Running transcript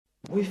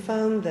We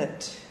found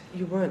that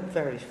you weren't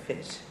very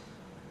fit.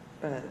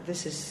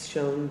 This is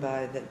shown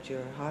by that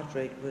your heart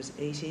rate was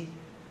 80,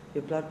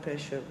 your blood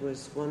pressure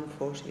was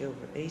 140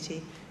 over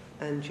 80,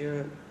 and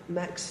your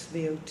max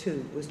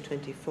VO2 was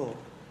 24.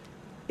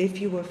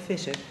 If you were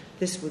fitter,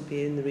 this would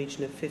be in the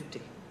region of 50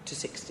 to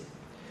 60.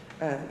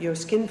 Your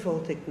skin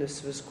fold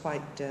thickness was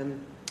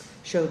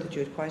showed that you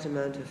had quite an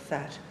amount of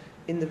fat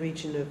in the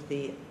region of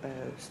the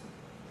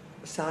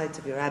sides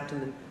of your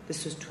abdomen.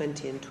 This was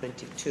 20 and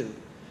 22.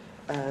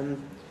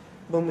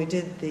 When we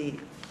did the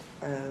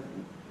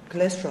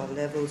cholesterol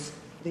levels,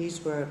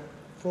 these were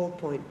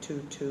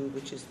 4.22,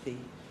 which is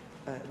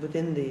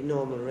within the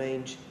normal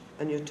range,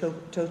 and your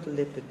total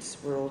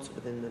lipids were also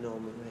within the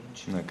normal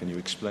range. Now, can you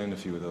explain a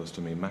few of those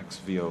to me? Max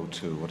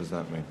VO2, what does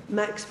that mean?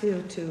 Max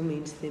VO2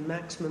 means the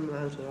maximum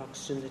amount of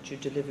oxygen that you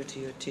deliver to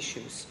your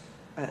tissues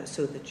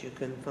so that you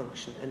can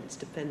function, and it's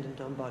dependent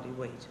on body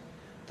weight.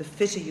 The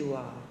fitter you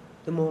are,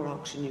 the more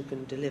oxygen you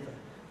can deliver,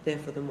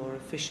 therefore the more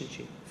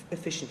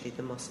efficiently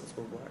the muscles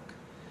will work.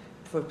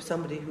 For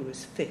somebody who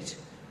is fit,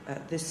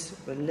 this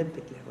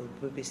Olympic level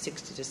would be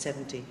 60 to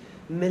 70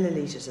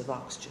 millilitres of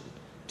oxygen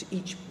to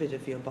each bit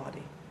of your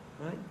body,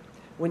 right?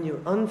 When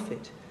you're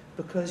unfit,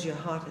 because your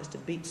heart has to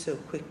beat so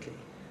quickly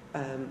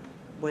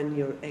when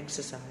you're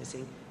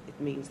exercising, it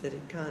means that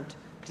it can't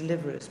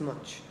deliver as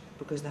much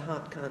because the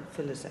heart can't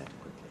fill as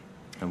adequately.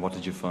 And what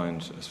did you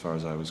find as far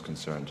as I was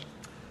concerned?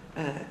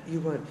 You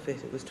weren't fit,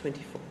 it was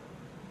 24.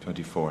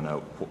 24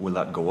 now. Will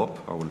that go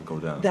up or will it go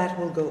down? That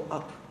will go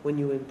up when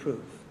you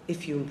improve.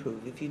 If you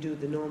improve, if you do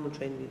the normal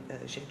training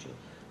schedule,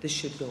 this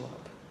should go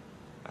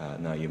up.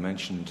 Now, you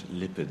mentioned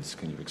lipids.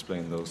 Can you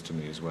explain those to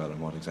me as well and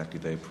what exactly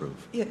they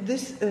prove? Yeah,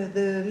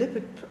 the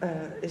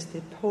lipid is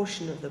the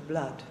portion of the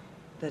blood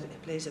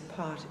that plays a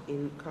part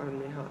in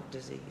coronary heart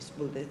disease.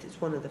 Well, it's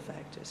one of the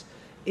factors.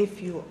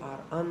 If you are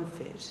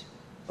unfit,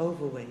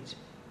 overweight,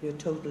 your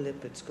total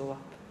lipids go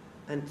up.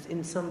 And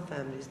in some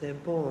families, they're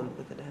born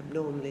with an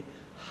abnormally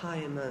high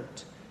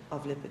amount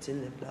of lipids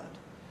in their blood.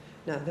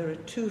 Now, there are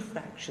two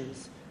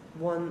fractions.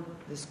 One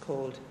is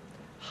called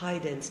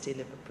high-density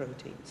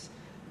lipoproteins.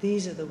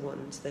 These are the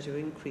ones that are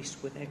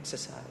increased with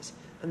exercise,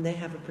 and they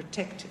have a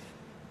protective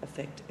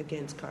effect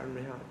against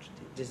coronary heart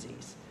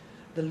disease.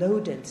 The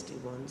low-density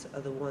ones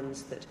are the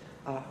ones that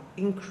are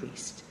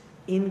increased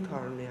in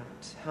coronary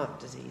heart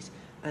disease,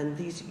 and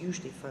these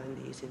usually find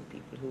these in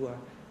people who are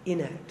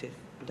inactive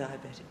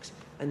diabetics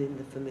and in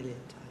the familial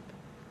type.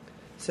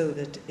 So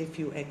that if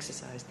you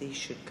exercise, these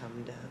should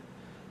come down.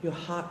 Your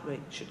heart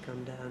rate should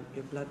come down,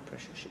 your blood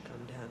pressure should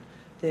come down.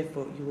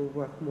 Therefore, you will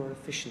work more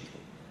efficiently.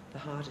 The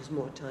heart has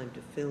more time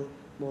to fill,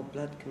 more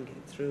blood can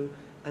get through,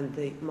 and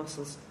the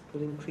muscles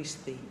will increase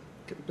the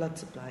blood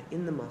supply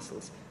in the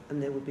muscles,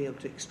 and they will be able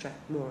to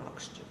extract more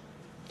oxygen.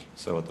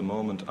 So at the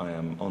moment I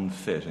am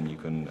unfit, and you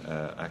can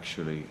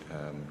actually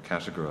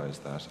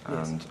categorise that,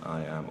 yes. And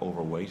I am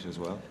overweight as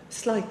well?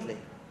 Slightly.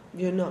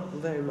 You're not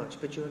very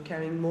much, but you're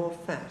carrying more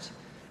fat.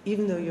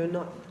 Even though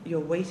your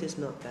weight is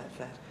not that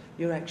fat,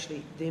 you're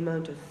actually, the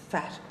amount of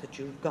fat that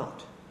you've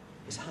got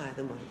is higher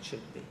than what it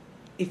should be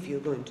if you're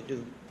going to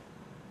do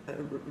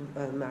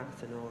a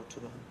marathon or to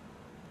run.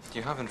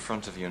 You have in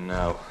front of you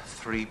now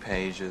 3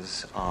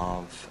 pages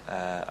of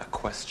a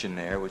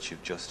questionnaire which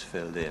you've just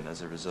filled in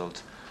as a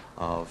result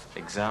of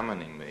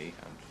examining me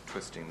and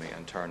twisting me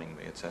and turning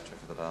me, etc.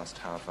 for the last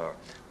half hour.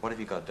 What have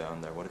you got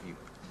down there? What have you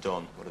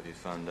done? What have you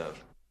found out?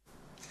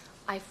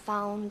 I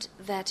found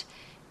that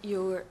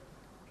your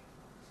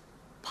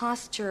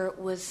posture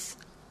was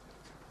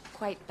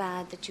quite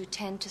bad, that you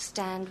tend to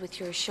stand with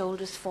your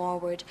shoulders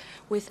forward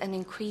with an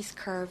increased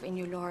curve in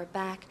your lower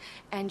back,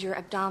 and your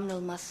abdominal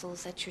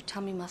muscles, that your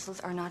tummy muscles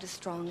are not as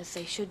strong as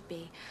they should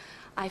be.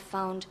 I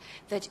found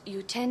that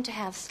you tend to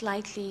have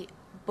slightly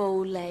bow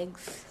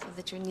legs, so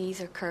that your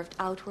knees are curved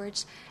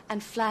outwards,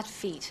 and flat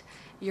feet.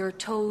 Your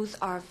toes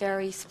are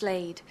very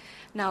splayed.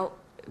 Now,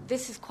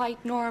 this is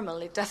quite normal.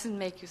 It doesn't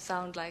make you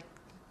sound like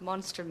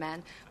Monster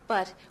Man.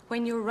 But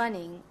when you're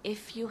running,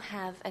 if you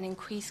have an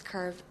increased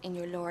curve in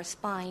your lower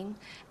spine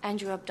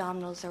and your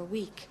abdominals are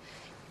weak,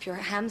 if your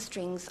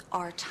hamstrings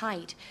are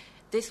tight,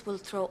 this will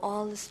throw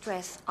all the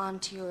stress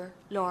onto your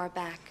lower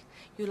back.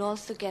 You'll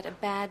also get a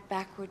bad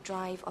backward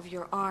drive of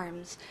your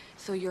arms,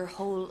 so your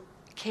whole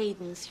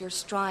cadence, your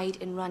stride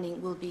in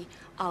running will be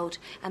out,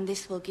 and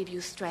this will give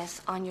you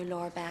stress on your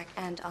lower back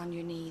and on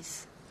your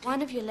knees.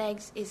 One of your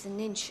legs is an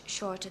inch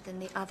shorter than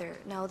the other.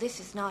 Now, this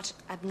is not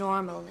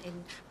abnormal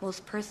in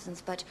most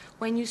persons, but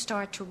when you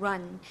start to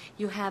run,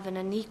 you have an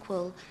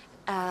unequal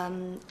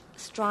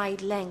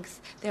stride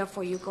length.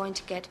 Therefore, you're going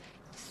to get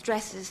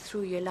stresses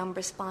through your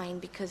lumbar spine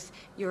because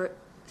the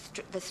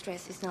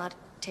stress is not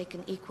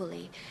taken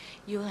equally.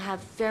 You have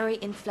very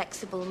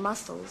inflexible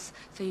muscles,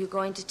 so you're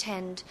going to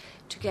tend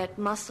to get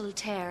muscle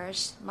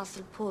tears,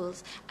 muscle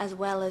pulls, as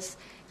well as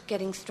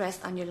getting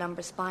stress on your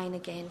lumbar spine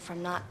again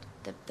from not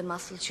the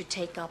muscles should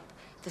take up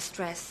the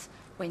stress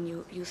when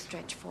you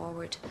stretch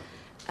forward.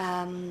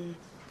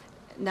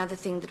 Another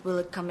thing that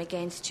will come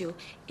against you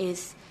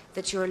is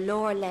that your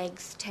lower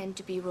legs tend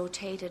to be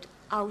rotated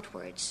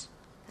outwards.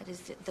 that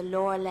is the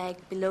lower leg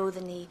below the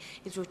knee,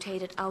 is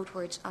rotated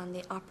outwards on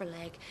the upper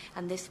leg,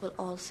 and this will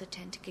also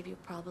tend to give you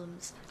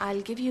problems.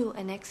 I'll give you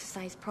an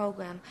exercise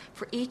program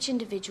for each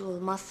individual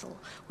muscle,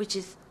 which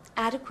is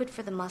adequate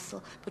for the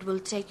muscle but will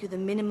take you the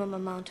minimum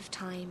amount of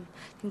time.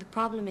 I think the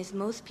problem is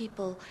most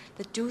people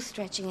that do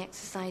stretching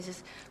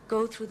exercises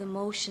go through the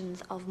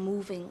motions of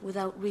moving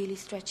without really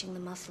stretching the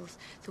muscles.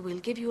 So we'll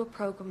give you a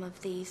program of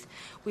these.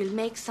 We'll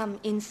make some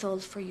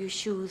insoles for your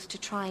shoes to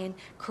try and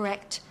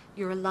correct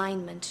your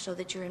alignment so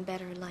that you're in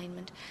better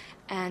alignment,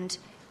 and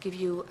give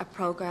you a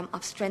program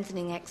of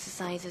strengthening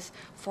exercises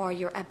for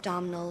your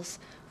abdominals,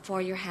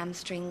 for your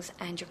hamstrings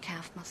and your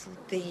calf muscle.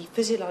 The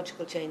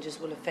physiological changes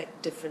will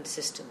affect different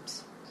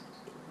systems.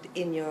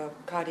 In your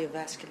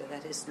cardiovascular,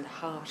 that is in the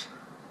heart,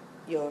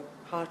 your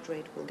heart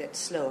rate will get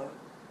slower,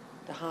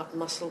 the heart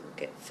muscle will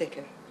get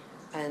thicker,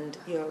 and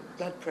your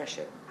blood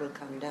pressure will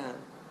come down.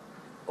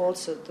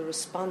 Also, the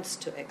response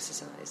to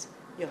exercise,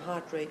 your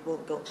heart rate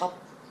won't go up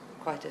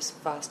quite as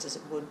fast as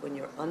it would when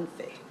you're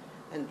unfit,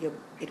 and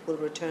it will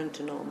return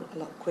to normal a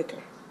lot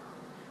quicker.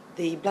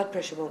 The blood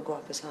pressure won't go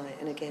up as high,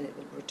 and again it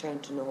will return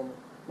to normal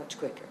much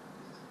quicker.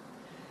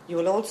 You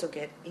will also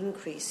get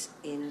increase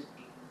in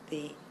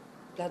the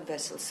blood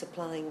vessels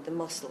supplying the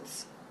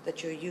muscles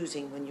that you're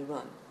using when you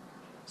run,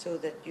 so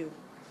that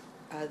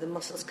the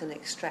muscles can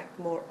extract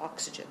more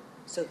oxygen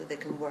so that they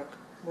can work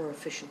more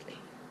efficiently.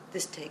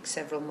 This takes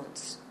several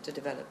months to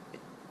develop. It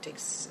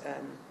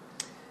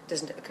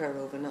doesn't occur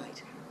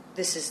overnight.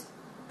 This is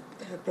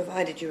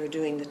provided you are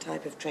doing the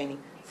type of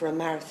training for a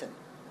marathon.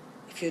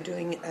 If you're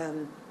doing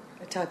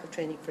a type of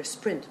training for a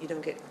sprint, you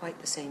don't get quite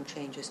the same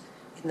changes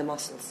in the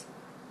muscles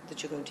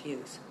that you're going to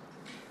use.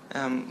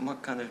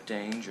 What kind of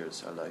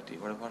dangers are likely?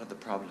 What are the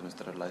problems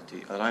that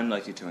I'm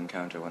likely to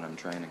encounter when I'm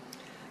training?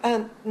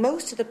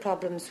 Most of the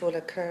problems will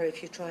occur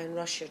if you try and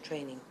rush your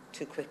training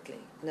too quickly.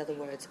 In other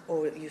words,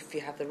 or if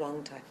you have the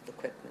wrong type of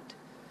equipment.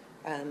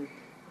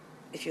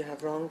 If you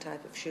have wrong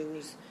type of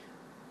shoes,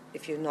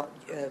 if you're not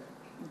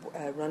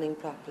running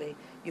properly,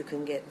 you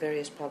can get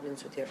various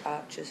problems with your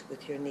arches,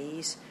 with your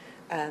knees.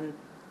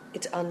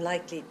 It's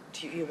unlikely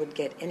you would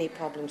get any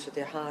problems with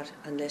your heart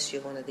unless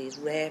you're one of these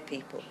rare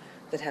people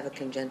that have a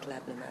congenital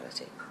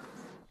abnormality.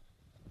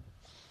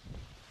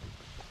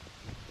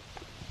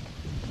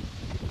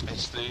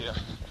 It's the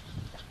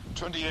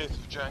 28th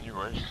of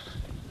January,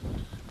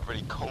 a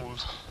very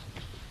cold,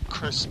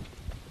 crisp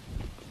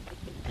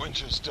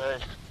winter's day,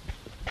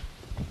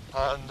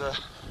 and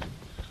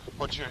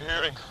what you're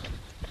hearing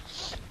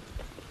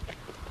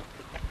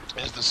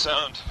is the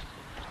sound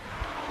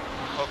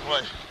of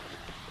my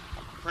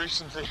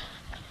recently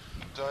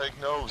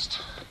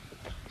diagnosed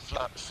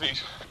flat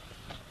feet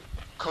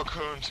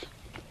cocooned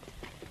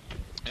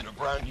in a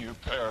brand new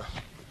pair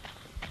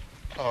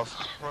of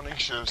running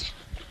shoes.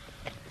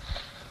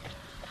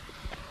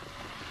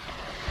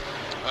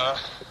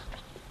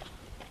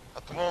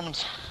 At the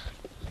moment,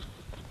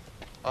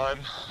 I'm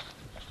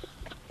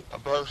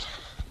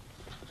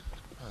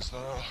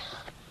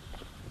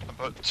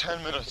about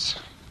 10 minutes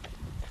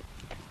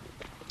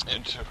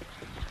into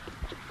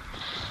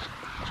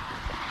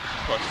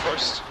my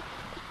first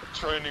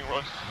training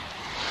run.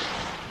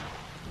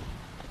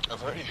 A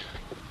very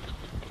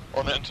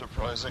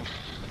unenterprising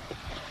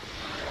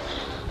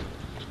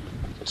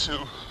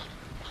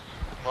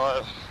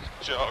 2-mile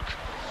jog.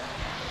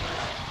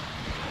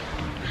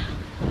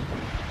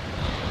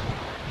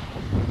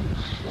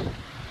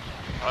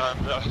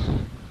 And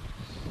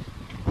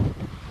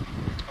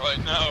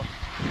right now,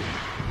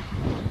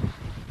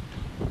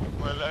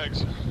 my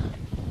legs are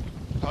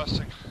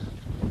passing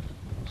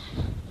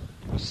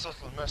a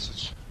subtle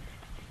message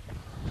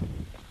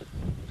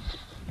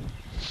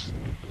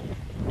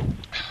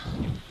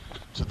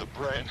to the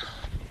brain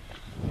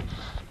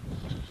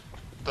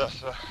that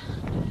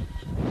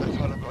they've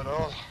had about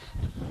all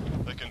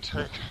they can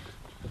take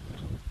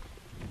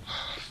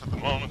for the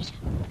moment.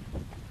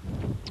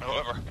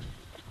 However,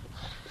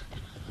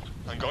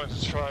 I'm going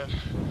to try and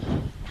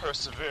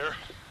persevere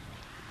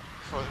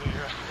for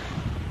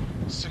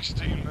the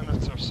 16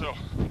 minutes or so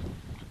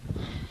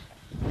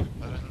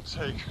that it'll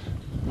take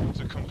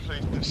to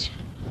complete this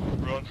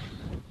run.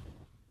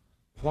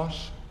 What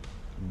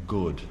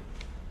good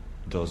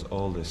does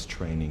all this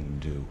training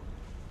do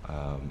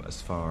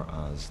as far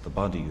as the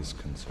body is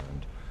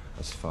concerned,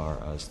 as far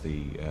as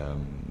the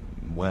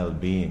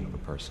well-being of a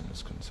person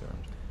is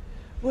concerned?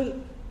 Well,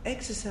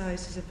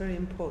 exercise is a very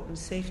important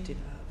safety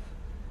valve,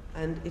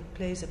 and it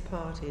plays a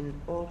part in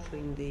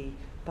altering the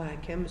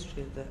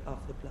biochemistry of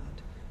the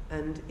blood.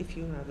 And if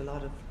you have a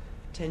lot of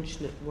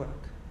tension at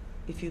work,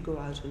 if you go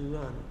out and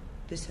run,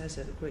 this has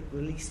a great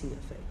releasing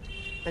effect.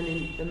 And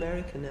in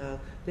America now,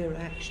 they're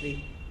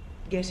actually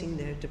getting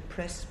their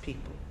depressed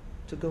people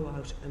to go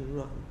out and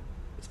run.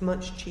 It's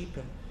much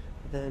cheaper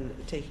than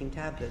taking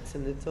tablets,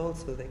 and it's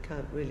also they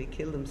can't really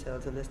kill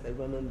themselves unless they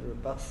run under a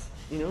bus,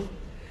 you know.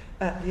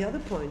 The other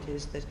point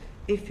is that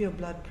if your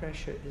blood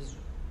pressure is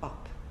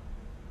up,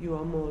 you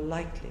are more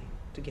likely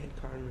to get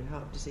coronary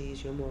heart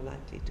disease, you're more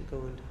likely to go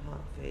into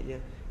heart failure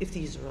if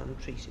these are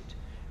untreated.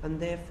 And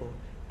therefore,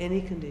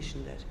 any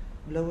condition that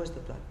lowers the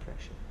blood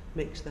pressure,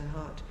 makes the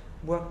heart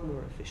work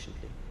more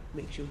efficiently,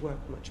 makes you work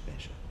much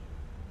better.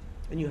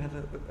 And you have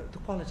the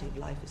quality of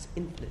life is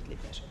infinitely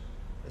better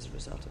as a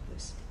result of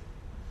this.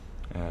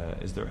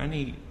 Is there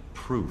any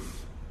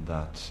proof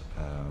that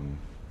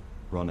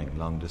running,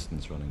 long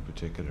distance running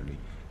particularly,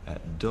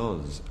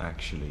 does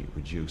actually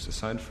reduce,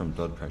 aside from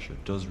blood pressure,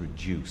 does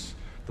reduce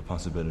the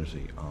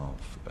possibility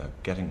of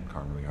getting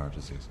coronary heart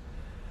disease?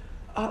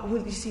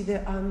 Well, you see,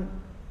 there are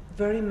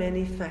very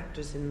many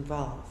factors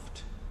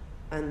involved,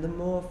 and the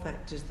more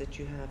factors that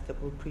you have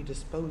that will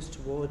predispose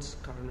towards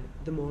coronary,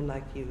 the more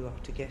likely you are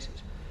to get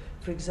it.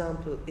 For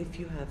example, if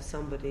you have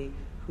somebody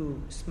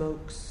who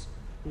smokes,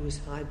 who has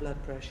high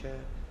blood pressure,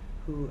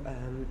 who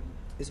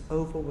is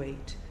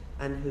overweight,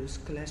 and whose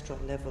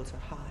cholesterol levels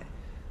are high,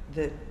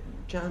 the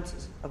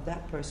chances of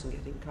that person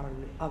getting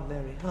coronary are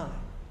very high.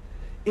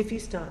 If he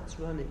starts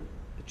running,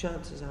 the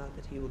chances are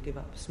that he will give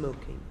up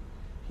smoking,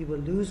 he will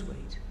lose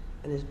weight,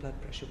 and his blood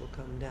pressure will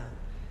come down.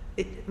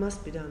 It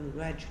must be done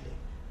gradually.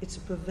 It's a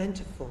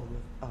preventive form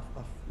of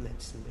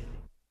medicine, really.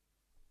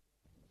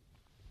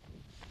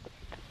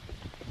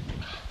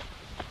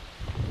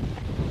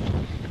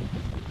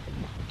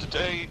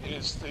 Today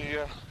is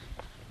the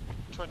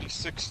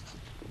 26th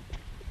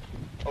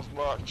of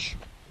March,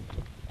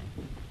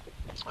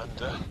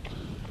 and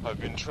I've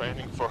been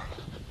training for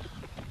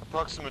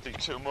approximately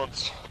 2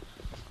 months.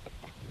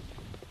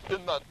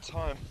 In that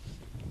time,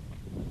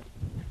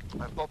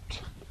 I've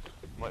upped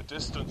my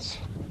distance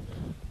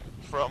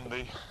from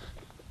the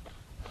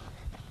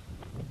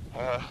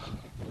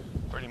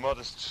pretty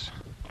modest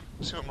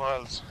 2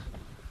 miles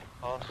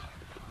on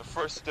the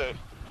first day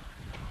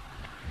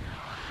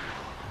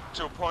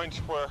to a point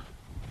where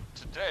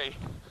today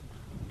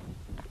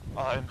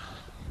I'm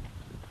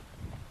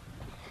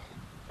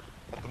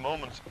at the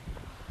moment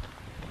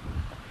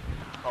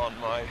on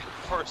my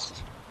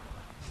first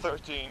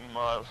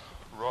 13-mile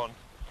run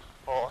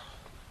or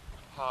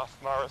half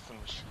marathon,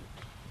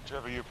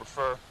 whichever you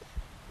prefer.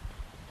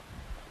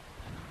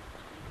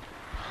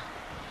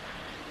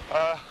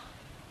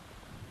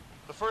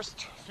 The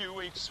first few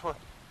weeks were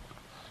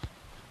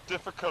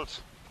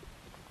difficult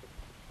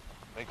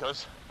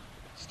because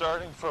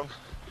starting from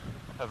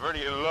a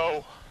very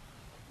low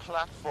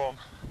platform,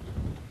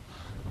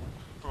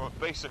 from a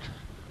basic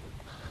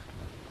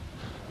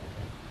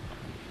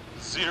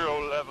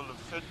zero level of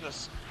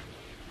fitness,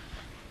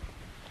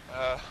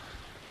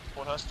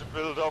 one has to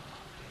build up,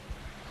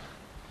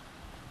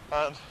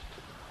 and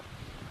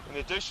in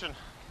addition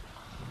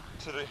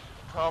to the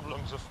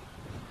problems of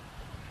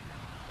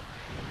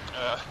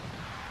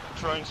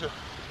trying to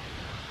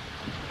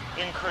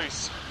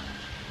increase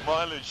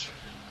mileage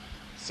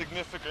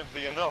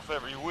significantly enough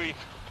every week,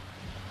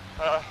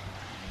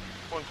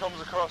 one comes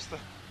across the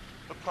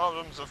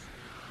problems of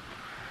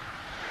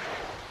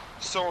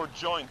sore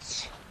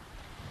joints,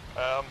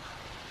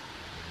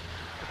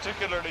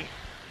 particularly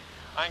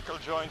ankle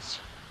joints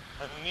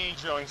and knee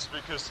joints,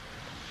 because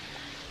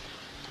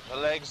the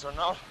legs are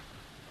not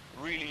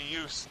really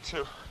used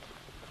to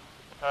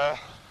the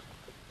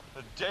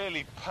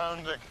daily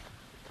pounding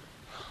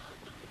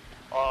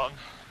on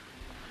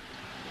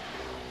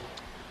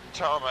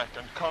tarmac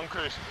and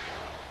concrete.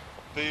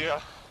 The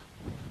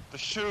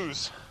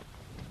shoes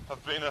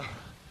have been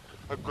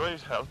a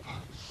great help.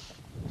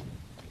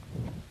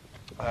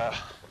 A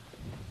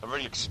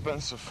very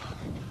expensive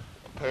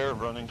pair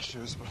of running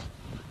shoes, but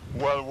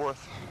well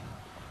worth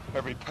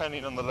every penny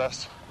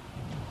nonetheless.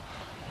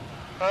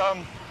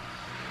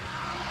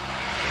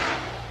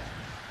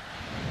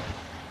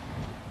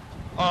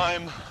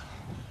 I'm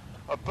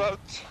about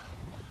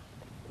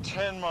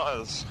 10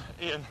 miles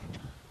in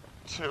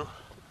to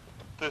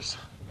this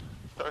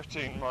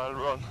 13-mile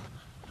run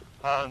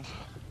and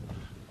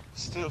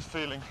still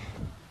feeling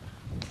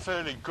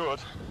fairly good.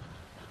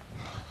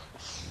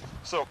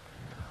 So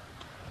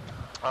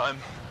I'm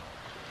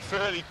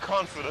fairly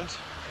confident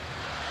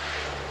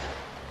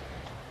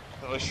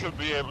that I should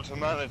be able to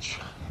manage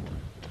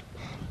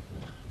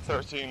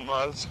 13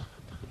 miles.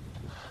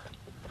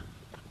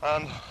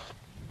 And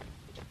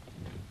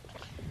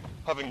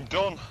having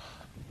done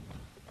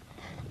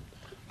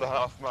the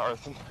half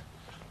marathon,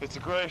 it's a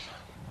great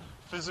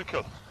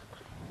physical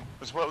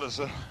as well as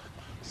a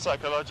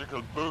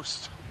psychological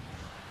boost,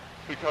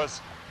 because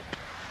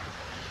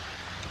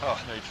no,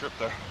 you tripped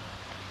there,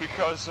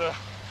 because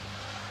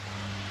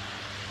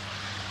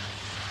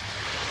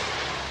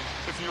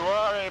if you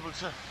are able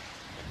to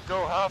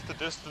go half the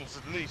distance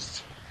at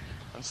least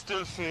and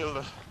still feel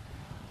that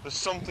there's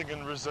something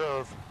in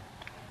reserve,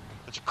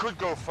 that you could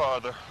go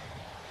farther,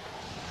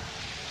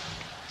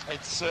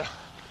 it's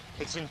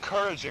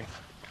encouraging.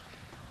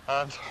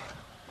 And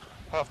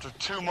after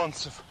 2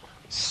 months of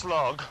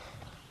slog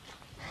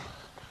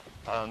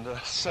and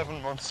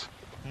 7 months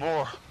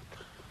more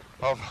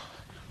of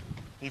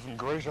even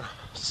greater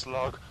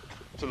slog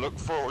to look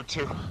forward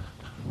to,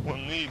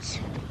 one needs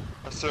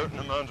a certain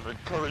amount of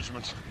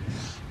encouragement.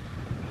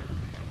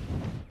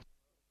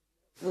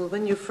 Well,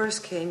 when you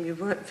first came, you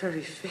weren't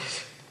very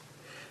fit.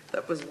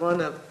 That was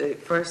one of the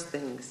first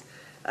things.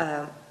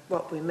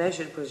 what we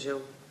measured was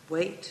your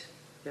weight,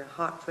 your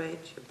heart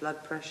rate, your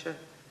blood pressure,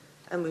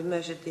 and we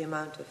measured the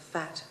amount of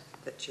fat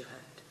that you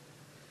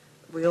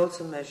had. We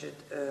also measured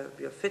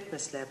your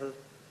fitness level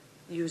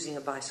using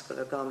a bicycle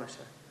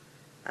ergometer.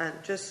 And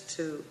just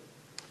to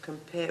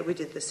compare, we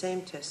did the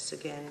same tests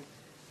again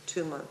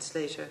 2 months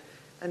later,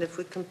 and if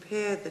we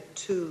compare the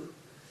two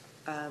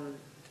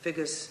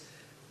figures,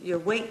 your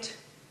weight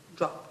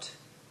dropped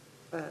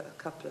a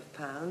couple of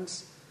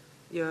pounds.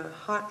 Your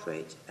heart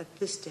rate at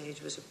this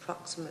stage was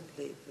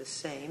approximately the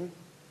same,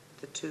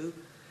 the two,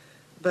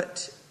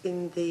 but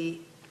in the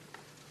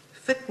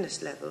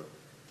fitness level,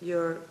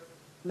 your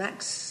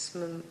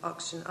maximum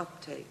oxygen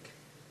uptake,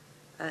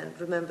 and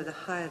remember, the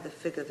higher the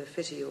figure, the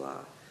fitter you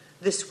are,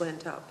 this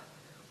went up.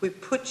 We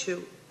put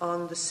you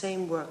on the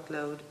same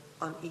workload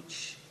on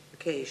each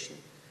occasion,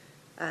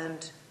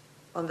 and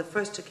on the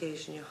first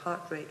occasion your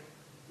heart rate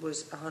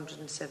was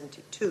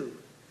 172.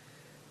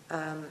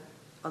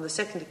 On the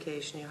second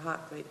occasion your heart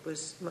rate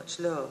was much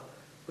lower,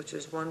 which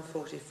was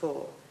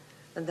 144,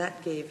 and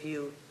that gave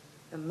you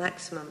a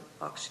maximum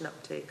oxygen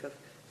uptake of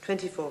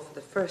 24 for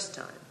the first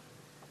time,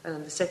 and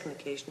on the second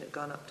occasion it had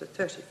gone up to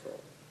 34.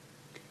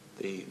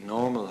 The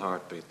normal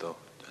heartbeat, though,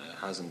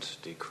 hasn't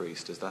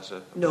decreased. Is that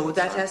a... No,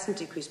 that hasn't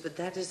decreased, but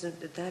that is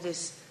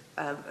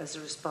as a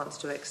response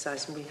to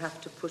exercise, and we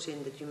have to put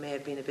in that you may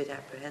have been a bit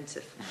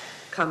apprehensive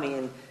coming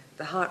in.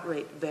 The heart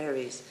rate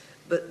varies,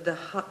 but the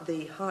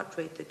heart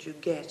rate that you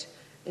get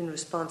in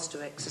response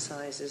to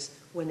exercises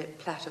when it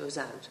plateaus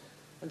out,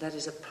 and that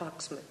is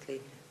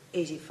approximately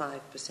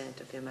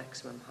 85% of your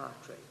maximum heart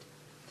rate.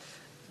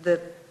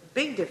 The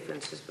big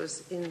difference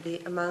was in the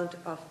amount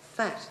of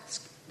fat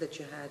that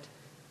you had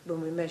when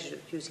we measured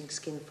it using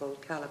skin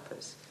fold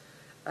calipers.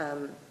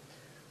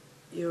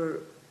 Your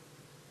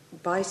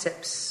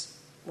biceps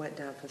went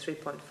down from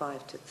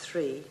 3.5 to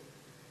 3.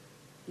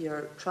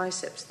 Your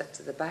triceps, that's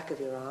at the back of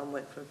your arm,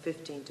 went from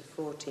 15 to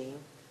 14.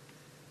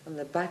 And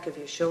the back of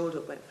your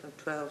shoulder went from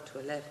 12 to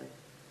 11.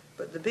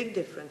 But the big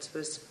difference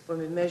was when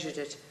we measured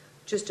it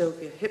just over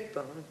your hip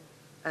bone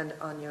and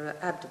on your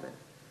abdomen.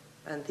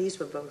 And these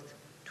were both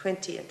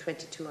 20 and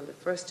 22 on the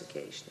first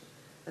occasion.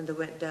 And they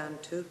went down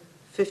to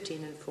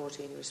 15 and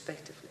 14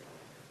 respectively,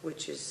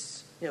 which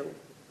is,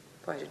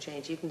 quite a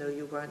change, even though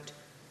you weren't,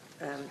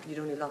 you'd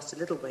only lost a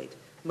little weight.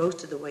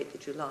 Most of the weight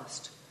that you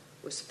lost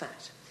was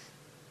fat,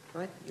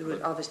 right? You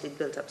had obviously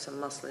built up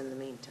some muscle in the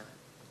meantime.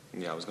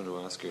 Yeah, I was going to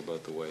ask you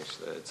about the weight.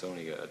 It's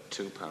only a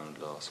 2-pound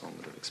loss. One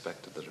would have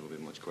expected that it would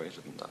be much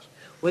greater than that.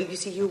 Well, you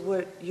see,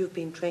 you've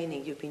been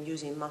training, you've been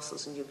using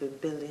muscles, and you've been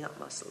building up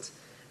muscles.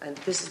 And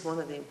this is one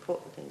of the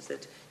important things,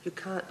 that you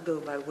can't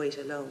go by weight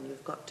alone.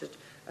 You've got to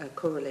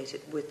correlate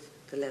it with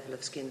the level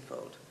of skin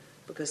fold.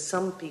 Because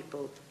some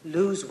people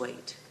lose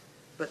weight,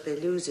 but they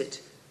lose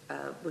it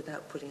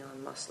without putting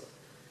on muscle.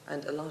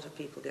 And a lot of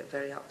people get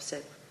very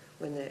upset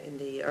when they're in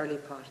the early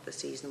part of the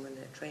season when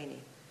they're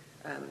training.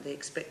 They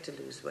expect to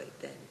lose weight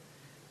then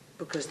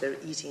because they're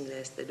eating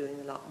less, they're doing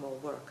a lot more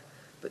work.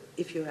 But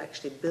if you're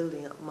actually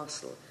building up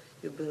muscle,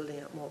 you're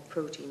building up more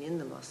protein in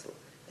the muscle,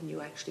 and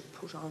you actually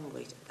put on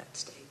weight at that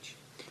stage.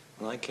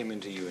 When I came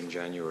into you in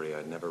January,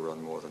 I'd never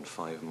run more than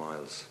 5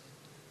 miles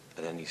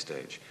at any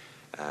stage.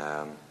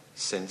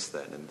 Since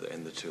then,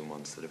 in the 2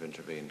 months that have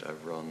intervened,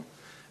 I've run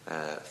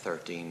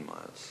 13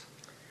 miles.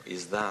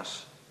 Is that,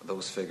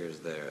 those figures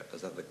there,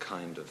 is that the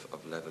kind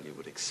of level you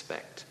would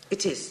expect?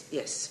 It is,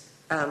 yes.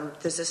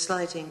 There's a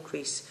slight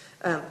increase.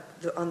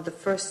 On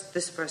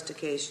this first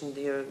occasion,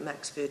 your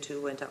max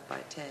VO2 went up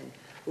by 10.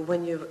 But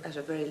when you're at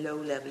a very low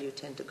level, you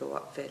tend to go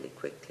up fairly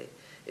quickly.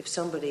 If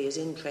somebody is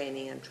in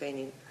training and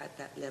training at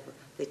that level,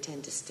 they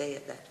tend to stay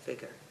at that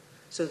figure.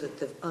 So that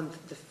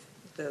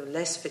the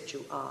less fit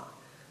you are,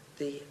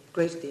 the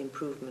greater the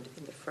improvement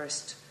in the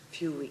first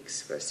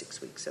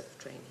 6 weeks of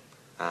training.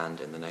 And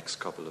in the next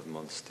couple of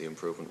months, the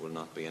improvement will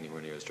not be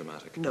anywhere near as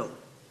dramatic? No,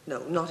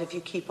 not if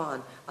you keep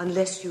on,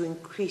 unless you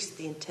increase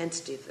the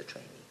intensity of the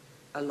training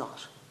a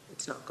lot.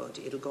 It's not going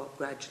to, it'll go up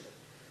gradually,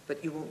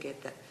 but you won't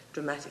get that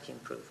dramatic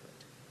improvement.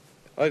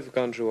 I've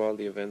gone through all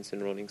the events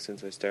in running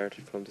since I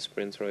started, from the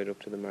sprints right up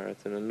to the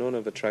marathon, and none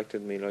have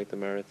attracted me like the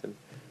marathon.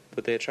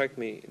 But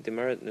the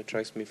marathon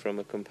attracts me from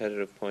a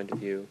competitive point of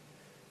view,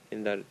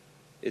 in that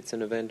it's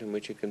an event in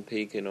which you can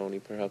peak in only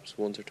perhaps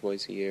once or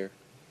twice a year.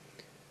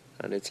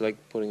 And it's like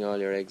putting all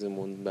your eggs in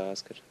one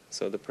basket.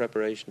 So the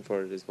preparation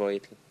for it is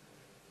vital.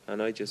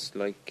 And I just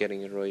like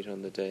getting it right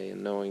on the day,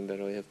 and knowing that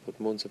I have put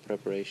months of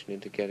preparation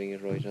into getting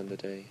it right on the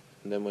day.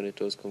 And then when it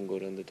does come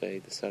good on the day,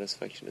 the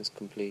satisfaction is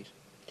complete.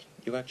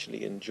 You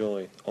actually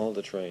enjoy all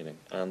the training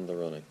and the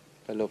running?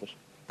 I love it.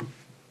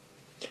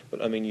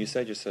 But, I mean, you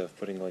said yourself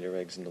putting all your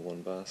eggs into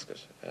one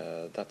basket.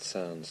 That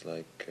sounds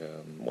like,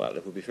 well,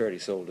 it would be fairly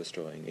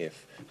soul-destroying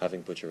if,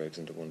 having put your eggs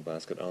into one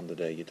basket on the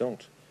day you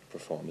don't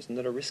perform. Isn't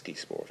it a risky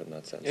sport in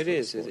that sense? It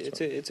is.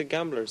 It's a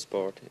gambler's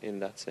sport in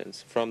that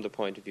sense, from the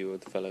point of view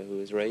of the fellow who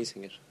is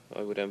racing it.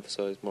 I would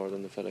emphasise more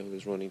than the fellow who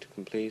is running to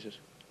complete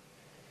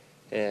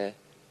it.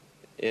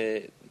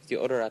 The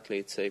other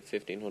athletes, say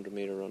 1,500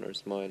 metre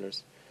runners,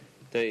 milers,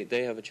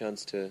 they have a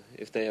chance to,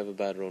 if they have a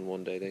bad run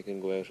one day, they can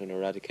go out and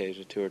eradicate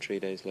it 2 or 3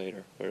 days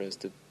later, whereas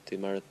the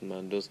marathon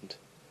man doesn't.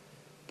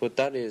 But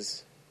that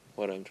is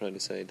what I'm trying to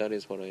say. That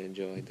is what I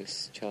enjoy,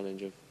 this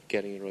challenge of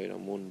getting it right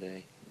on one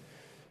day.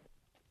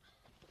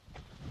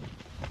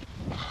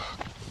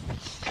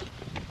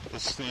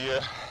 It's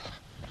the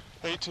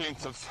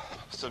 18th of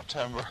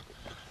September,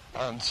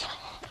 and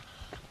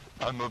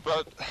I'm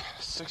about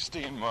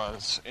 16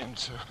 miles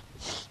into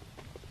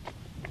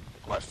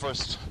my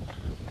first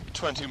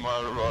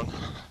 20-mile run.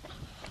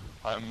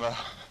 I'm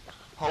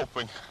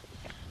hoping,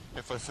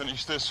 if I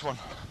finish this one,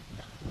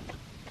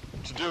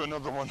 to do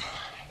another one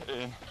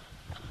in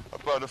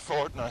about a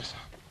fortnight.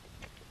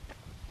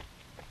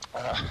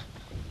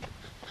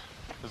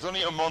 There's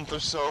only a month or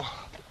so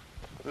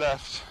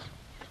left,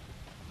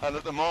 and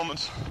at the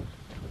moment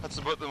that's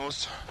about the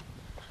most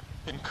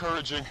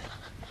encouraging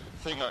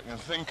thing I can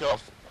think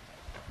of.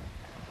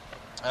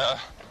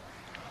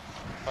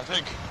 I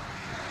think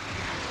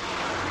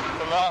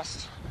the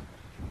last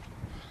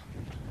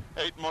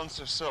 8 months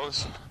or so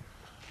has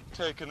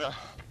taken a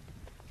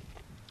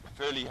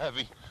fairly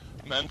heavy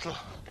mental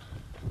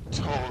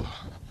toll,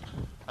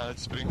 and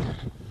it's been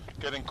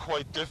getting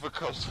quite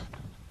difficult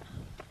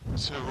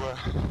to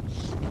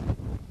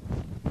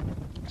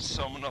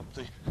summon up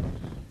the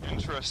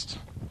interest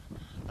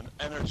and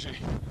energy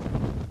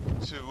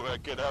to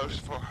get out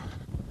for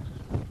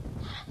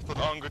the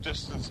longer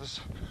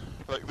distances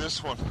like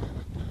this one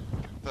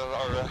that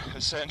are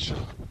essential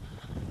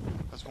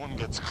as one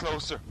gets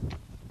closer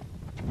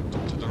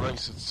to the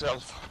race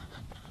itself.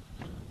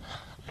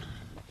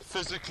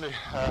 Physically,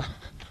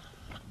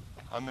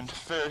 I'm in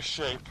fair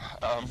shape,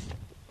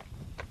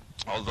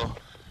 although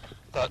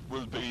that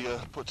will be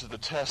put to the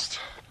test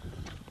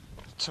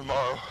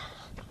tomorrow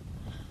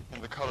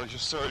in the College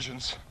of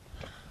Surgeons.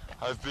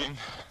 I've been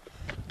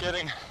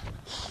getting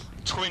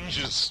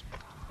twinges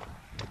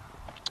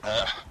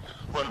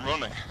when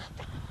running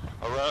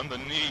around the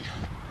knee.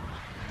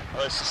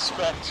 I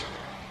suspect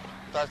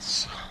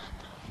that's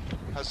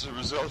as a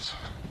result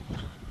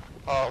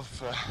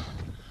of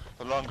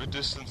the longer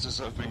distances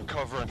I've been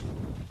covering.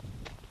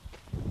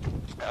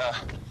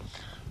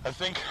 I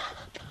think,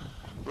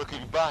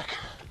 looking back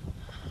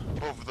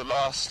over the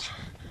last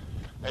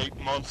 8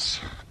 months,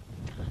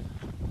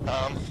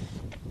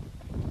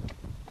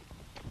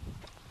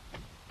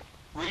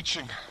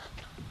 reaching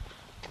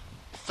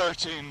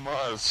 13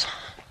 miles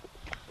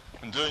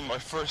and doing my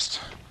first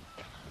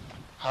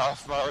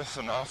half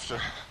marathon after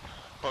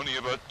only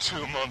about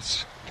 2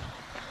 months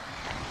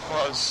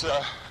was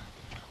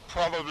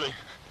probably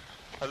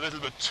a little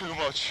bit too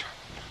much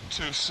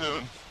too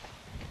soon.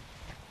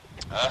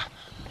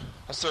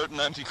 A certain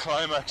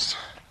anticlimax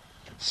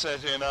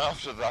set in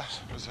after that.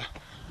 It was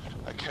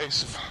a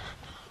case of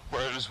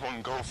where does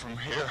one go from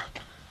here,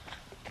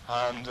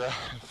 and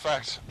in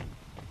fact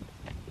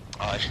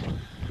I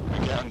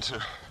began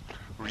to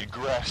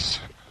regress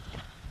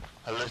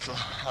a little,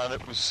 and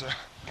it was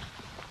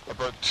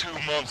about 2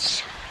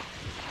 months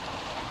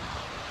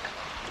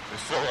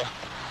before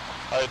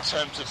I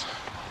attempted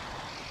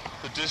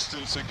the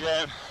distance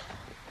again.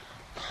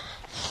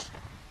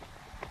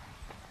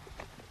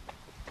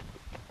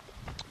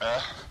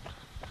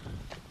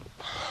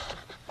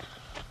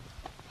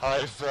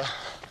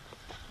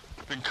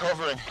 I've been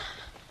covering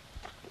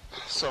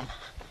some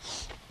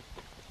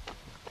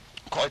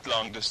quite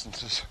long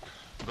distances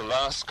the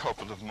last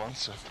couple of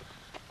months. I've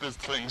built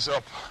things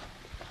up.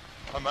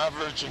 I'm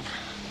averaging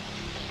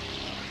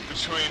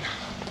between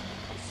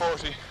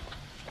 40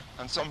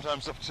 and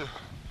sometimes up to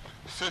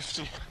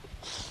 50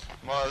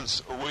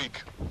 miles a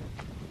week.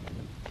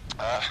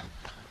 I'm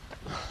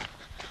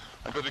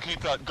going to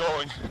keep that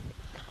going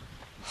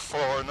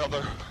for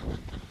another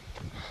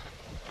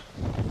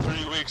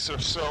 3 weeks or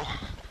so,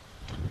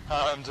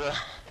 and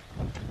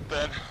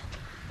then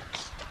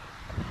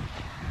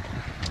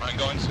I'm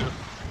going to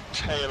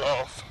tail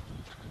off,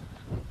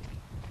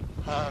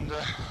 and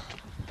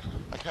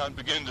I can't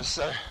begin to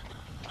say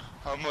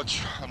how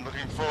much I'm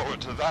looking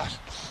forward to that.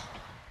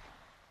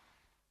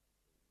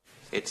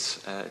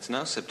 It's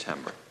now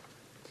September.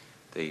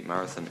 The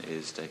marathon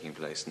is taking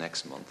place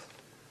next month.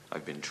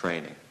 I've been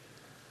training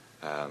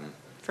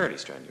fairly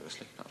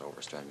strenuously, not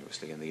over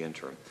strenuously, in the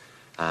interim.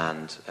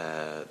 And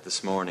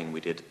this morning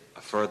we did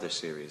a further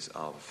series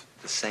of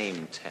the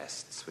same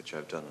tests, which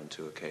I've done on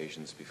 2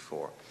 occasions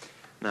before.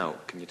 Now,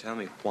 can you tell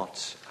me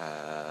what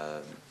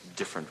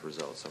different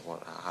results, or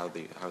how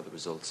the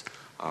results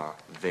are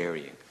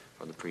varying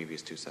from the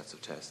previous 2 sets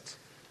of tests?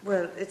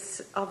 Well,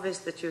 it's obvious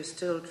that you're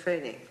still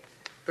training,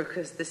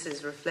 because this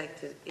is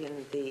reflected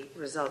in the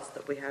results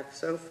that we have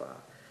so far.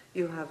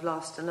 You have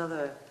lost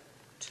another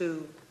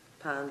 2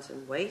 pounds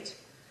in weight,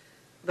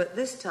 but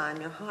this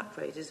time your heart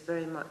rate is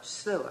very much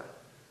slower.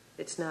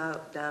 It's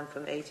now down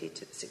from 80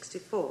 to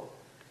 64.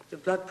 Your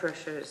blood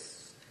pressure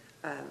is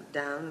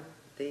down,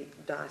 the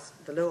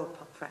lower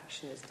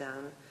fraction is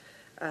down,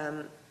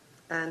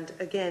 and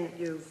again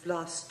you've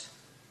lost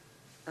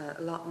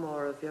a lot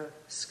more of the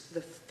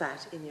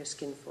fat in your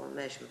skin fold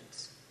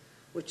measurements,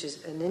 which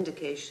is an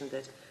indication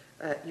that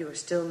you are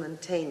still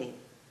maintaining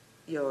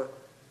your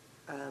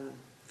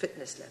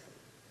fitness level.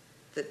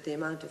 That the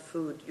amount of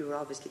food, you're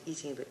obviously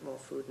eating a bit more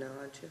food now,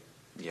 aren't you?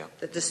 Yeah.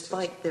 That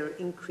despite their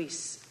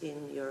increase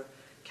in your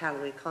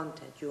calorie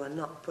content, you are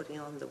not putting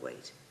on the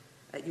weight.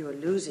 You are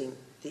losing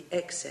the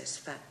excess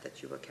fat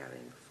that you were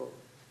carrying before.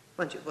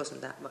 Mind you, it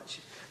wasn't that much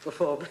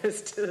before, but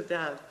it's still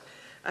down.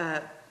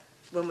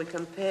 When we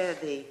compare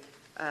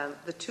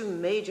the two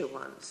major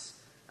ones,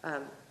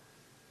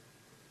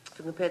 if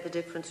we compare the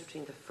difference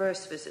between the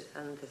first visit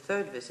and the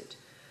third visit,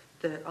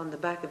 on the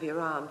back of your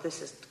arm,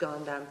 this has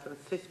gone down from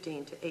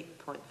 15 to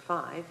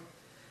 8.5,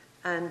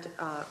 and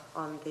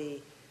on the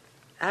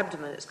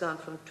abdomen, it's gone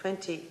from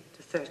 20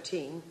 to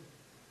 13.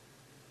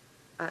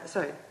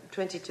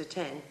 20 to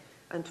 10,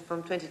 and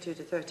from 22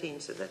 to 13.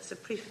 So that's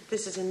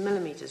this is in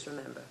millimeters,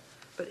 remember,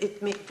 but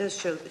it does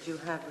show that you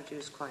have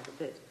reduced quite a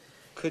bit.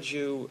 Could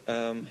you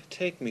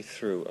take me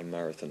through a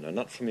marathon, and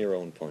not from your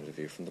own point of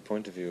view, from the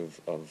point of view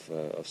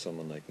of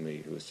someone like me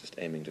who is just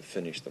aiming to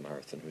finish the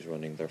marathon, who's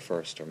running their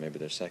first or maybe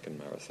their second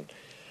marathon,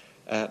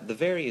 the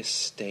various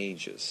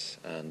stages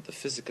and the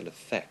physical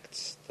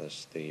effects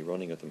that the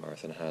running of the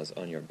marathon has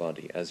on your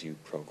body as you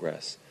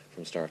progress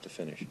from start to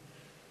finish?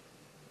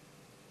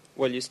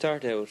 Well, you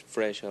start out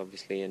fresh,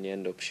 obviously, and you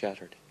end up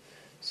shattered.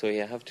 So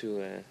you have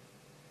to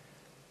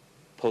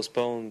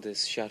postpone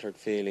this shattered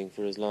feeling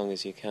for as long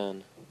as you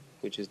can,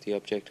 which is the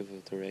objective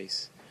of the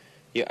race.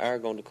 You are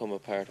going to come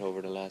apart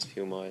over the last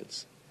few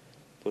miles,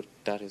 but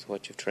that is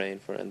what you've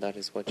trained for, and that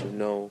is what you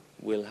know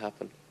will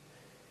happen.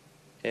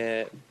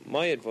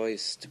 My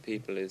advice to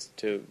people is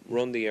to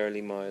run the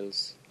early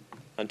miles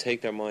and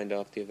take their mind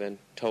off the event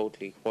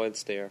totally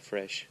whilst they are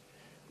fresh,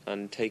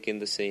 and take in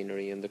the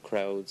scenery and the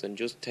crowds, and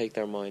just take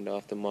their mind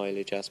off the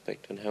mileage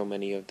aspect and how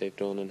many they've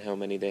done and how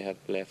many they have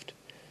left.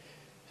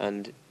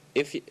 And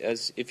if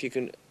you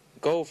can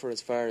go for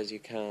as far as you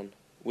can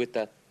with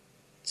that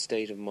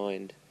state of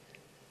mind,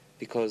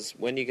 because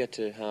when you get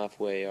to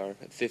halfway, or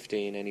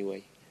 15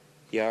 anyway,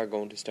 you are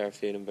going to start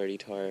feeling very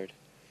tired.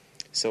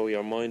 So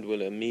your mind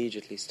will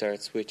immediately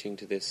start switching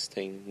to this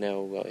thing.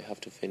 Now I have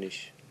to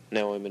finish.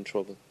 Now I'm in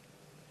trouble.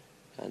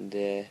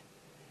 And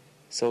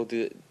so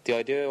the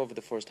idea over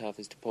the first half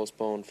is to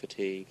postpone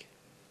fatigue.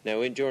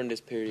 Now, during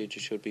this period,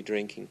 you should be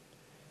drinking,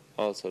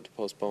 also to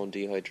postpone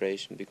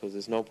dehydration, because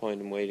there's no point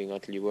in waiting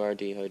until you are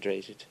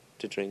dehydrated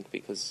to drink,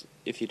 because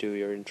if you do,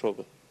 you're in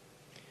trouble.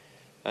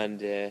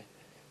 And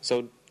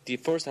so the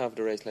first half of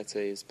the race, let's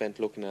say, is spent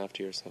looking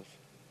after yourself.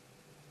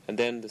 And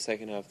then the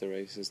second half of the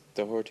race is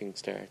the hurting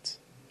starts.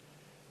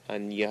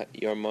 And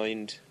your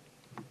mind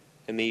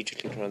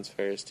immediately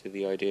transfers to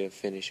the idea of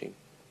finishing.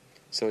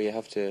 So you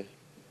have to...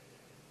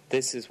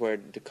 This is where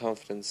the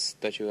confidence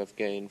that you have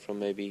gained from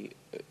maybe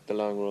the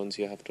long runs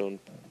you have done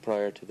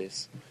prior to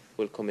this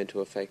will come into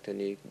effect,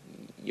 and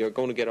you're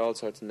going to get all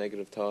sorts of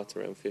negative thoughts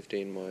around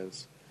 15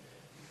 miles,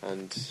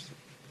 and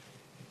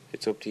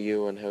it's up to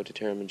you on how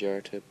determined you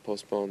are to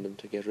postpone them,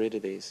 to get rid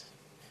of these.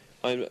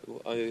 I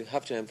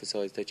have to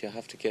emphasise that you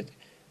have to get...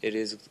 It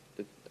is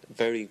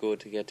very good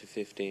to get to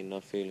 15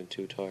 not feeling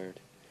too tired.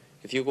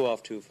 If you go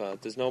off too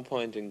fast, there's no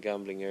point in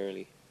gambling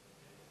early,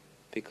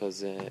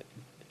 because...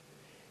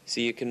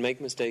 See, you can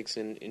make mistakes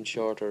in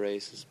shorter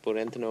races, but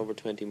anything over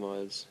 20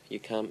 miles, you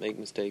can't make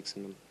mistakes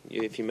in them.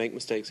 If you make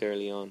mistakes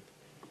early on,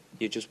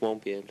 you just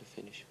won't be able to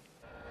finish.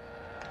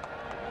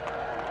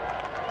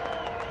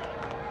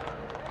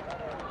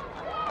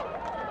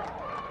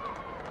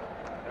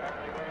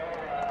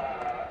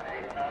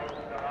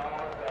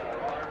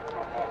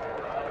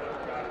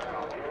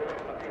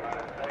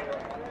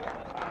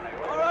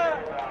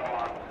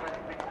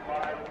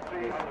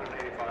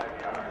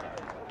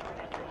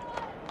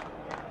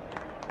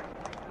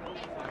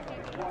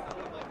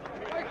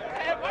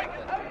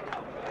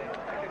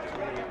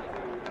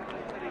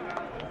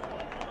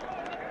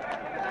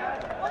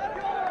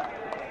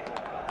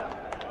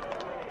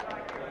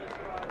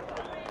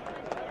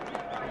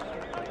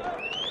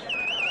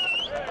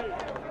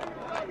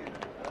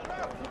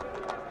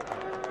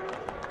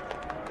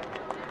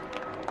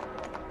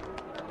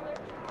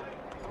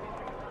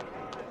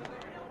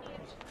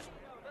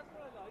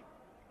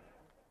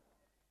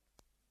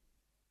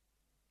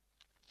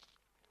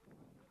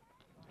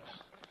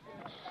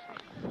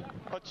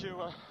 What you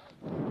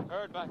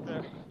heard back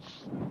there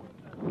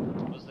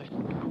was the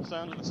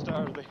sound of the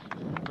start of the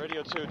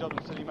Radio 2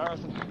 Dublin City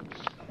Marathon,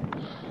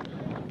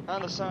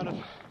 and the sound of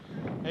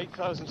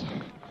 8,000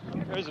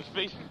 pairs of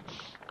feet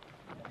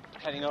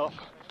heading off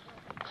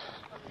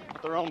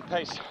at their own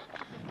pace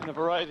in a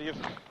variety of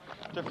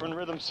different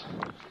rhythms.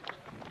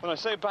 When I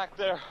say back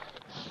there,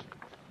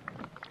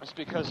 it's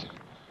because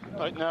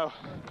right now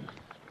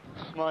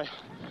my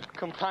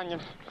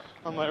companion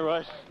on my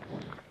right,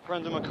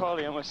 Brendan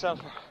Macaulay, and myself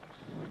are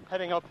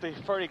heading up the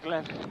Furry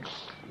Glen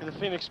in the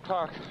Phoenix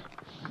Park.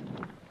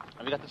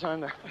 Have you got the time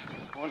there?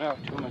 1 hour,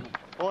 2 minutes.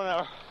 1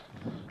 hour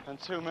and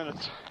 2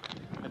 minutes.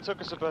 It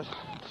took us about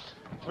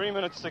 3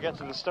 minutes to get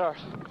to the start.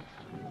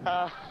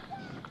 I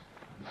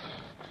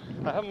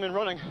haven't been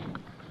running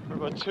for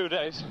about 2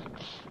 days,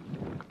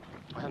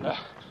 and I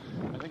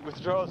think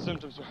withdrawal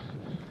symptoms are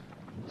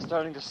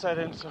starting to set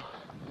in, so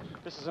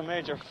this is a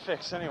major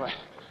fix anyway.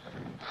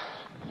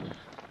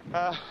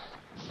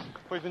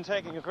 We've been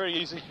taking it very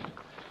easy.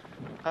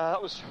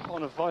 That was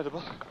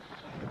unavoidable.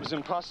 It was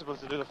impossible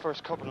to do the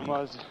first couple of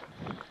miles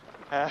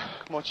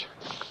much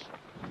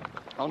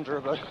under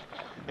about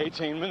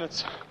 18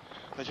 minutes.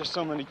 There's just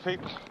so many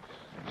people.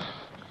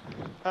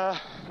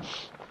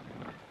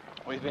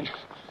 We've been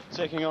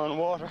taking on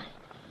water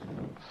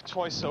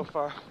twice so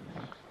far,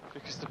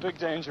 because the big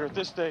danger at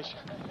this stage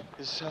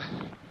is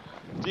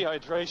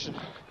dehydration.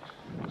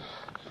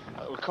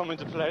 That will come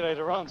into play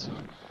later on, so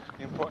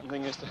the important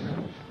thing is to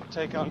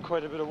take on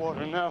quite a bit of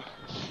water now.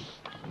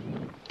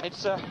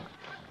 It's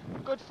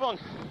good fun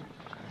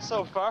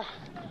so far.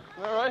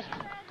 Am I right?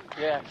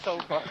 Yeah, so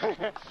far.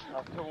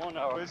 After 1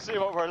 hour. We'll see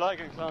what we're like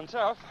in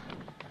Clontarf.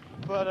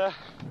 But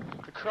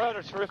the crowd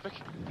are terrific.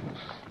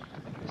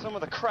 Some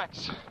of the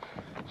cracks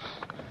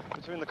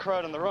between the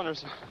crowd and the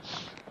runners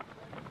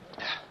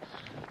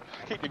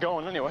keep you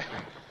going anyway.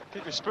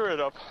 Keep your spirit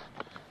up.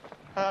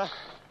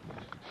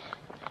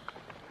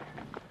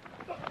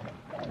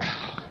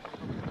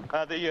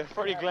 The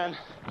Ferry Glen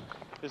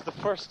is the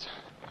first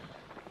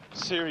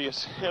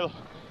serious hill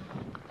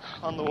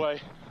on the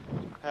way.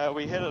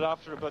 We hit it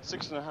after about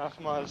 6.5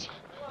 miles.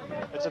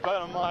 It's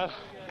about a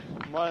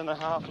mile and a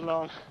half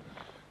long,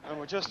 and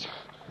we're just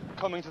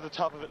coming to the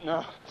top of it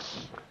now.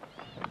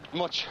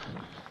 Much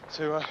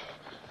to,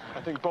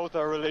 I think, both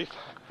our relief.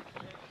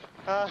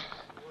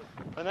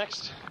 The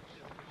next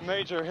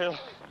major hill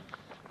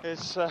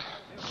is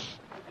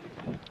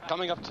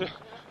coming up to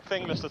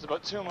Finglas. That's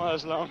about 2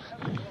 miles long,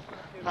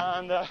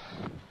 and that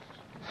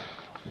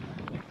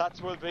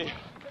will be,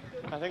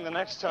 I think, the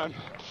next time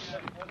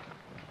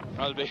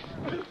I'll be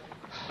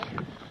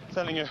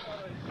telling you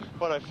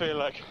what I feel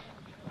like.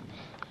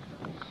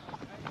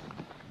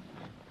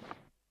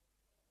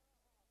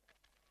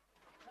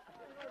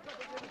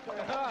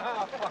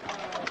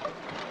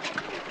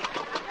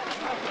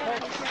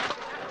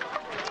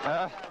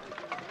 Uh,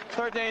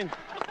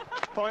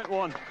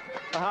 13.1,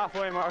 the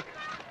halfway mark,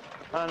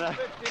 and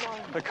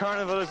the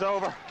carnival is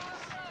over.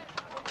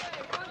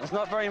 It's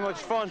not very much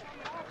fun.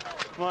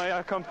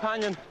 My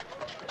companion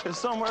is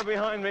somewhere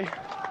behind me,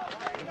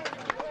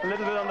 a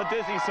little bit on the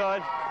dizzy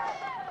side.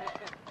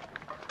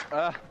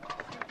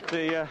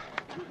 The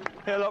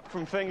hill up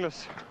from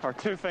Finglas, or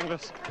to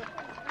Finglas,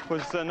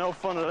 was no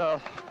fun at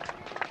all.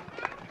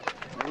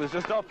 It was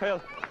just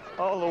uphill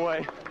all the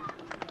way.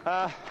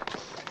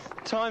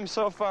 Time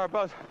so far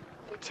about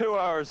 2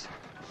 hours,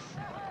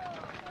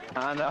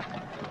 and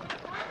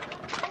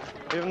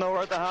even though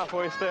we're at the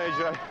halfway stage,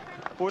 I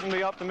wouldn't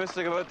be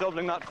optimistic about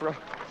doubling that for a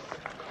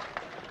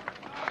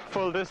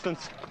full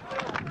distance.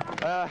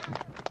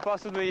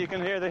 Possibly you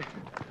can hear the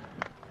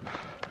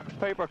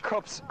paper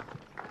cups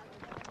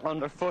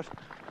underfoot.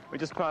 We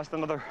just passed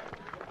another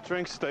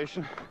drink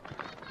station.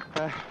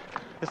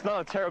 It's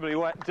not a terribly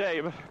wet day,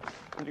 but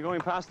when you're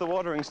going past the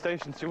watering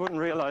stations, you wouldn't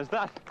realise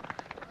that.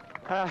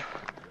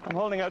 I'm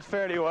holding out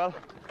fairly well.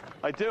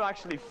 I do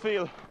actually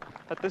feel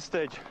at this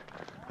stage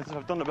as if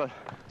I've done about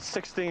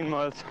 16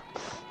 miles.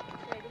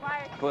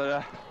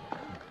 But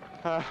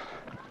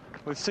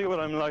we'll see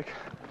what I'm like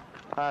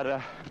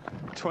at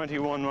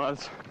 21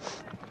 miles.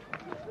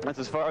 That's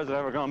as far as I've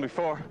ever gone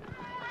before.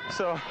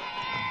 So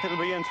it'll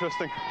be an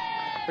interesting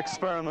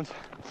experiment.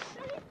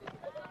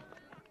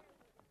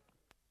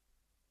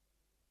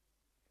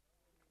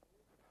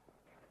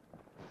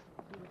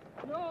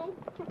 No.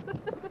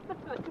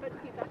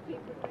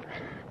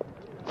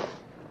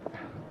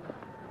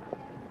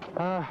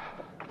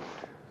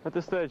 At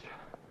this stage,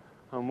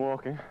 I'm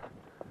walking.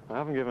 I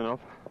haven't given up.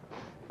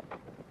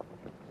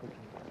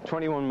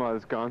 21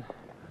 miles gone.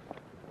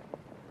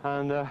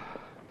 And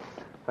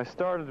I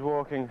started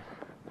walking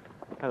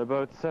at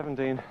about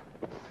 17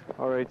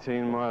 or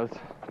 18 miles.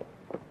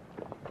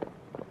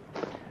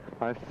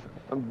 I'm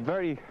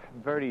very,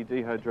 very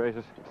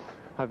dehydrated.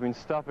 I had been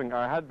stopping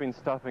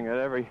at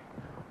every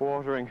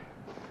watering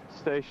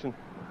station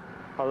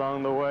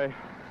along the way.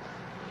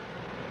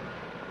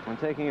 I'm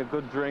taking a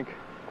good drink.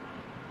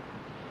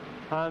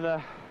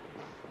 And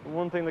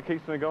one thing that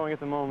keeps me going at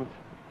the moment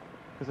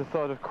is the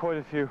thought of quite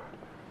a few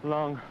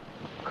long,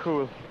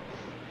 cool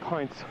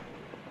pints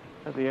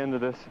at the end of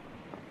this.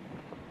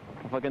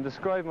 If I can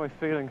describe my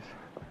feelings,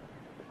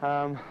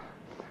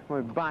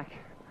 my back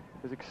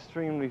is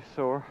extremely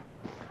sore.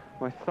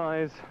 My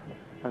thighs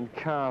and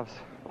calves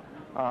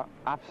are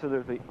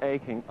absolutely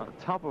aching, on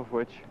top of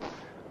which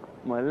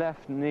my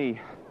left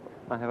knee,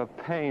 I have a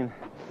pain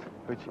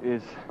which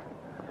is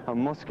a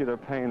muscular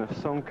pain of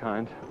some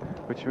kind,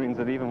 which means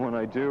that even when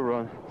I do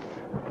run,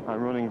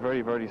 I'm running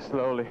very, very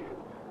slowly.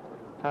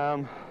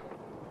 I'm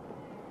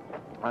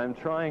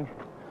trying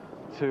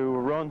to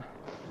run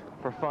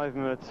for 5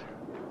 minutes,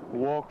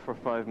 walk for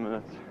 5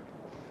 minutes,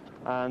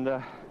 and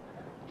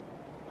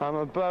I'm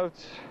about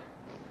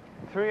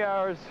 3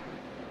 hours,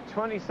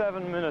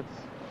 27 minutes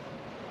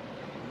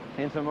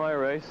into my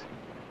race.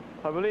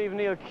 I believe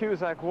Neil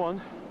Cusack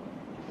won.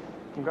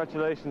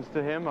 Congratulations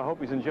to him. I hope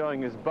he's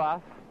enjoying his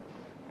bath.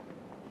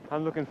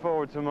 I'm looking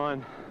forward to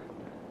mine,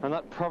 and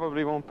that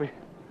probably won't be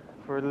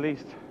for at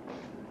least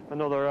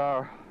another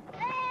hour.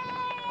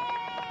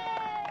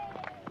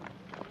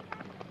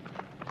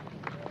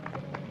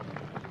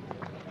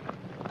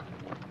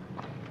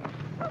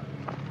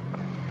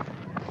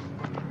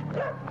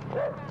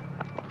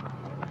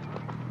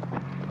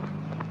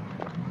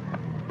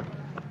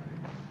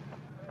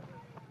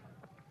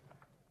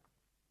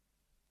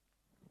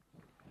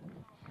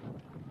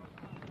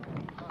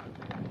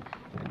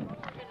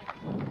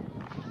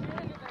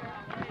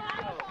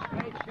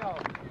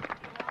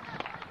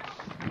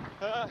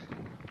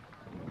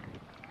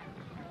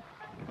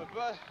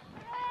 But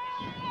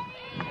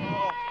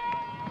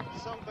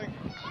something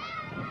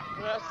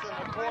less than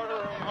a quarter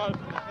of a mile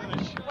from the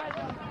finish.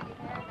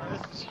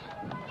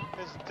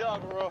 This is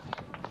dog rough.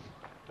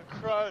 The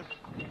crowd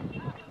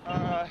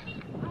are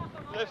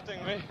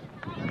lifting me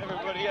and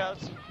everybody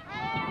else.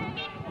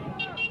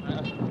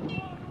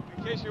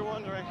 In case you're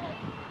wondering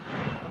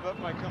about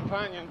my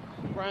companion,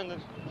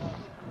 Brandon,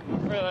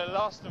 I'm afraid I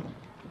lost him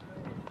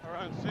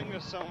around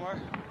Finglas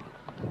somewhere.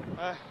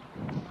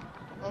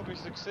 Hope he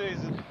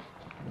succeeds in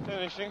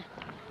finishing.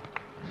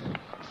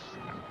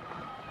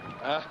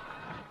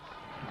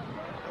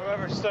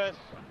 Whoever said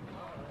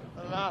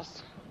the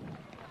last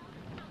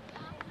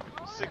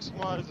 6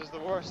 miles is the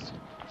worst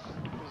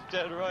is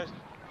dead right,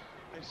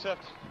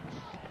 except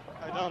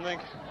I don't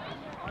think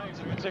it's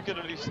a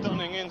particularly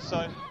stunning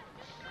insight.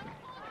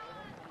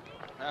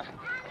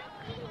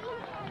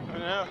 We're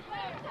now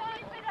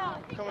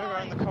coming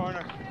around the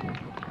corner,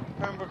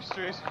 Pembroke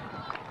Street,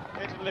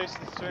 into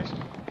Leeson Street,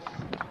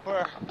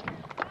 where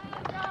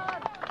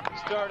we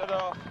started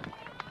off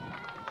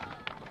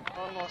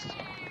almost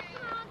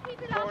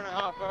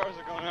 4.5 hours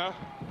ago now.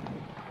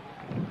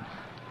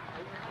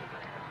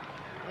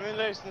 I'm in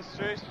Leeson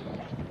Street.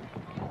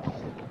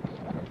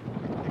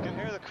 You can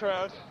hear the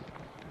crowd,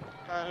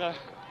 and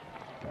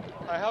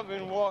I have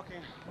been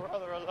walking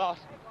rather a lot.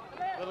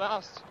 The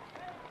last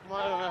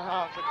mile and a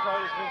half, the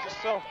crowd has been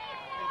just so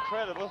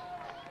incredible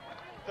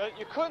that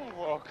you couldn't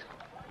walk.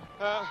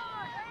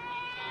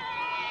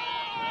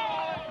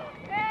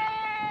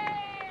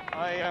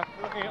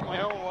 Looking at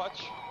my own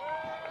watch,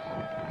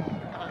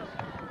 I'm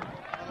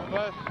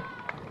about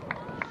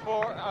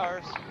 4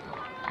 hours,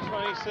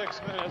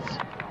 26 minutes,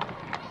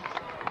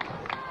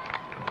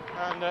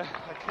 and I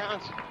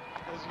can't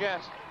as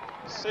yet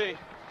see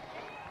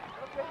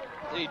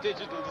the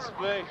digital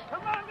display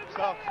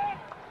clock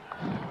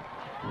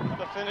at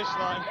the finish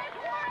line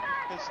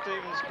in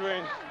Stephen's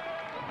Green.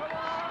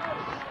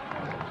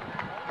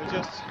 We're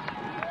just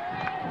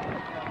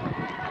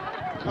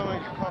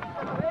coming up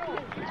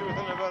to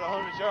within about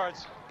 100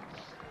 yards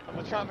of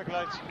the traffic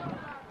lights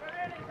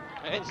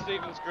in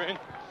Stephen's Green.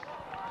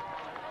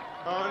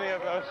 Only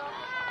about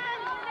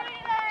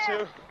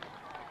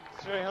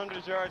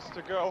 200-300 yards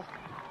to go.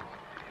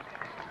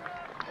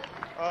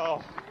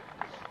 Oh,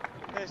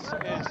 this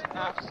is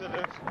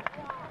absolute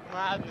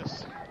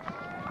madness.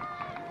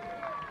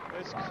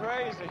 It's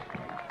crazy.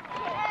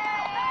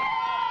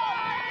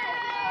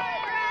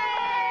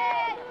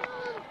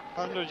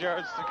 100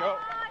 yards to go.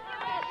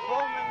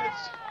 4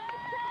 minutes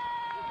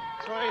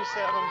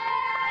 27,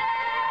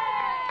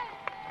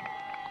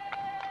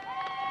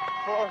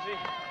 40,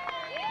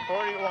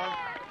 41,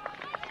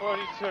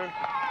 42,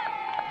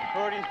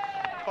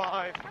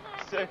 45,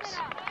 6,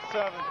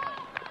 7,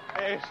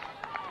 8,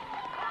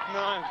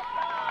 9,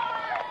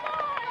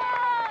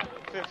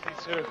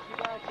 52,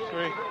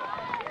 3,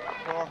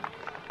 4,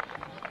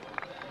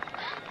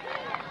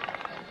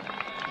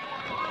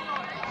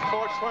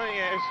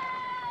 428,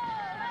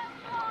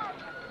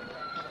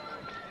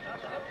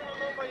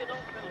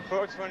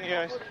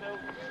 428,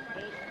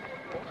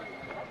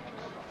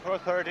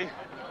 430,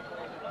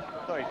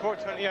 sorry,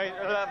 428,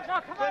 11,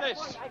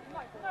 finished!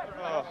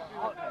 Oh,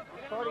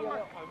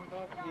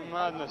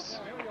 madness,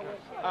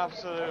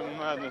 absolute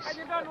madness.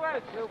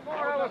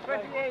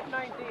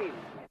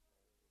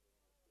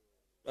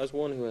 As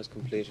one who has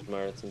completed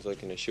marathons, I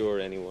can assure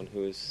anyone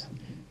who is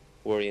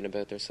worrying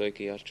about their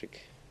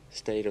psychiatric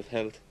state of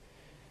health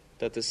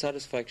that the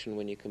satisfaction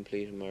when you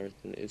complete a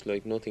marathon is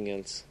like nothing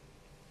else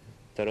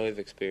that I've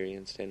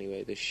experienced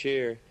anyway. The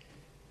sheer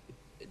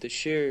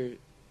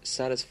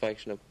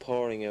satisfaction of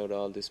pouring out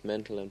all this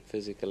mental and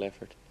physical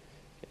effort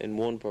in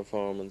one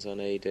performance on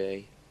a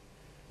day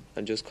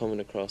and just coming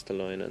across the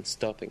line and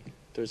stopping.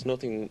 There's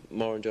nothing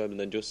more enjoyable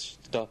than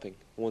just stopping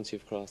once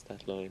you've crossed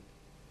that line.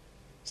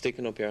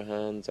 Sticking up your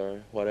hands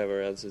or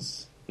whatever else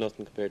is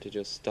nothing compared to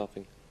just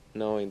stopping,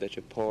 knowing that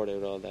you poured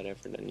out all that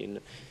effort. And you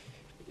know,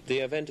 the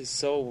event is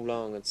so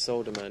long and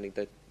so demanding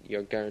that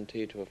you're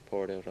guaranteed to have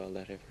poured out all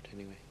that effort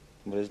anyway.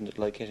 But isn't it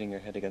like hitting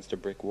your head against a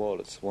brick wall?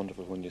 It's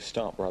wonderful when you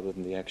stop rather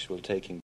than the actual taking